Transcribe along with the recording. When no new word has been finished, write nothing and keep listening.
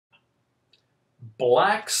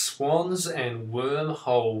Black Swans and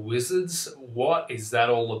Wormhole Wizards. What is that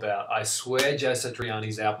all about? I swear Jazz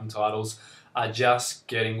Satriani's album titles are just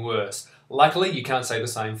getting worse. Luckily, you can't say the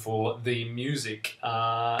same for the music.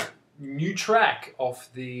 New track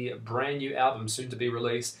off the brand new album, soon to be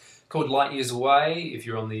released, called Light Years Away. If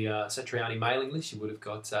you're on the Satriani mailing list, you would have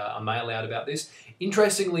got a mail out about this.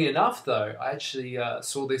 Interestingly enough, though, I actually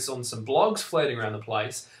saw this on some blogs floating around the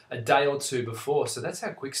place a day or two before, so that's how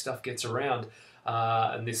quick stuff gets around.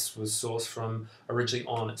 And this was sourced from originally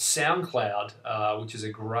on SoundCloud, which is a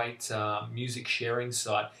great music sharing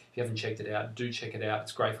site. If you haven't checked it out, do check it out.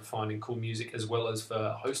 It's great for finding cool music as well as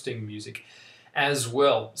for hosting music as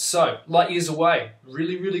well. So, Light Years Away,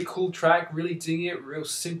 really, really cool track, really dig it, real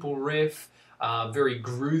simple riff, very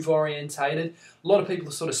groove orientated. A lot of people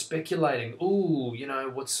are sort of speculating, ooh, you know,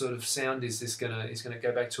 what sort of sound is this gonna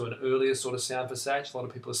go back to an earlier sort of sound for Satch. A lot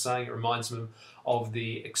of people are saying it reminds them of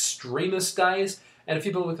the Extremist days, and a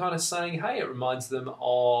few people are kind of saying, hey, it reminds them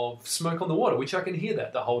of Smoke on the Water, which I can hear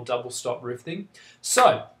that, the whole double stop riff thing.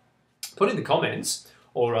 So, put in the comments,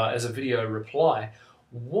 or as a video reply,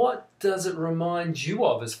 what does it remind you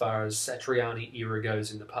of as far as Satriani era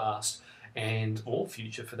goes in the past, and or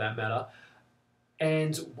future for that matter?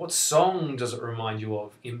 And what song does it remind you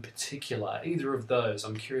of in particular? Either of those.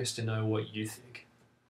 I'm curious to know what you think.